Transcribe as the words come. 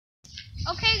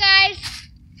Okay, guys.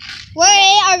 We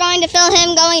are going to film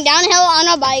him going downhill on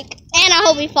a bike. And I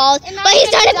hope he falls. And But he's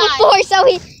done it before, so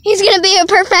he's going to be a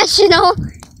professional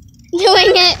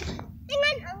doing it.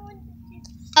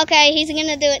 Okay, he's going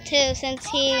to do it too since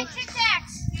he... Tic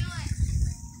Tacs.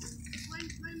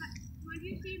 When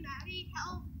you see Maddie,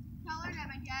 tell her that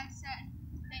my dad said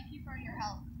thank you for your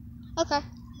help. Okay.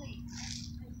 Please.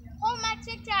 Hold my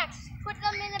Tic Tacs. Put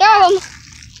them in the Throw him.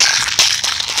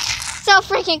 So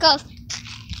freaking close.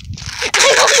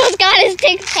 I almost got his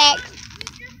Tic Tac.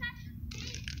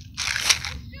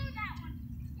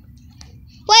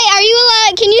 Wait, are you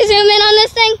can you zoom in on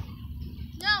this thing?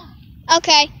 No.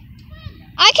 Okay.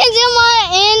 I can zoom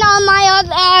in on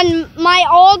my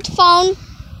old phone.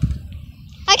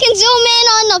 I can zoom in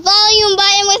on the volume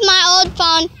button with my old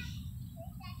phone.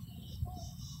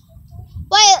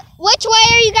 Wait, which way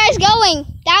are you guys going?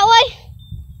 That way?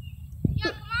 Yeah,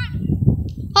 come on.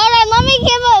 Hold on, let me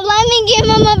give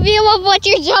him a view of what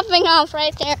you're jumping off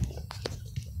right there.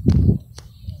 And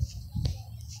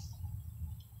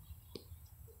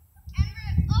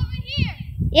we're over here.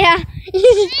 Yeah.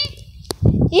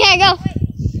 Yeah, go.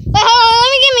 Wait, hold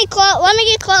on, let me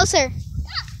get closer.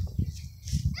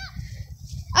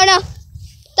 Oh no.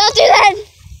 Don't do that.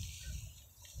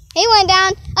 He went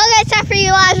down. Oh, that's time for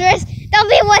you, Lazarus. Don't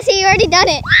be a wussy, you already done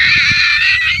it.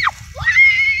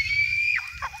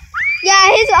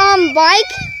 Yeah, his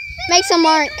bike makes a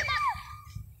mark.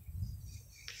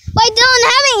 Wait, Dylan,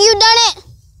 haven't you done it?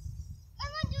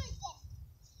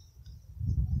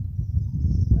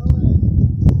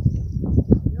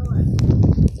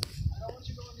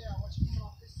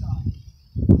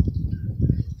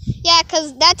 Yeah,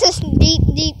 because that's a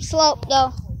deep slope,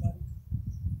 though.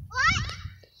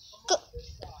 What?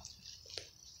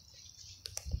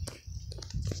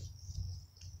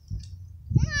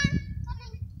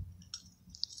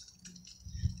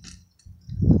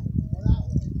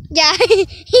 Yeah,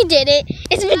 he did it.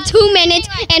 It's been 2 minutes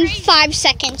and 5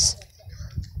 seconds.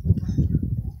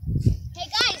 Hey,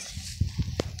 guys.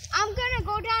 I'm going to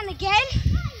go down again.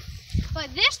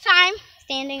 But this time,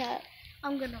 Standing up.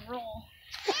 I'm going to roll.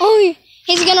 Oh,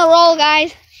 he's gonna roll,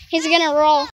 guys. He's gonna roll.